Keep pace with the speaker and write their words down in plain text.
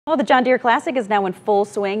Well, the John Deere Classic is now in full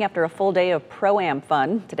swing after a full day of Pro-Am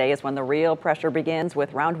fun. Today is when the real pressure begins,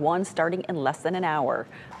 with round one starting in less than an hour.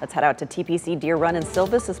 Let's head out to TPC Deere Run in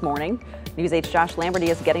Silvis this morning. News 8's Josh Lamberty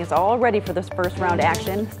is getting us all ready for this first round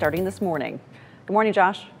action starting this morning. Good morning,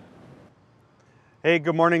 Josh. Hey,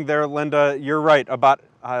 good morning there, Linda. You're right.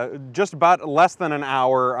 Just about less than an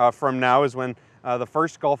hour from now is when the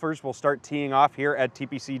first golfers will start teeing off here at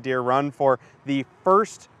TPC Deere Run for the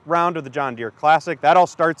first round of the John Deere Classic. That all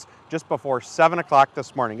starts just before 7 o'clock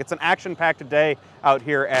this morning. It's an action-packed day out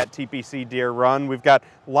here at TPC Deere Run. We've got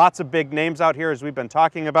lots of big names out here, as we've been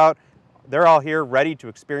talking about. They're all here ready to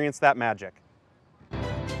experience that magic.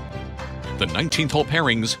 The 19th hole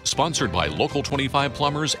pairings sponsored by Local 25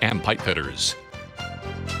 Plumbers and Pipe Fitters.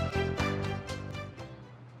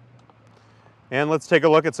 And let's take a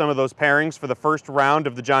look at some of those pairings for the first round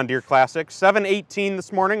of the John Deere Classic. 7:18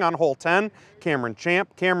 this morning on hole 10, Cameron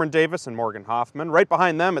Champ, Cameron Davis, and Morgan Hoffman. Right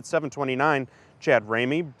behind them at 7:29, Chad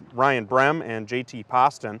Ramey, Ryan Brem, and JT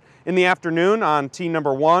Poston. In the afternoon on tee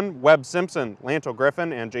number 1, Webb Simpson, Lanto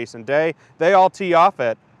Griffin, and Jason Day. They all tee off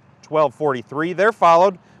at 12:43. They're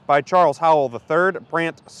followed by Charles Howell III,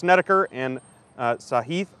 Brant Snedeker, and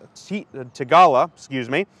Sahith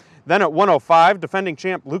Tagala, Then at 1:05, defending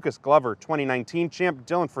champ Lucas Glover, 2019 champ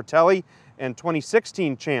Dylan Fratelli, and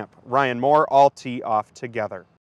 2016 champ Ryan Moore all tee off together.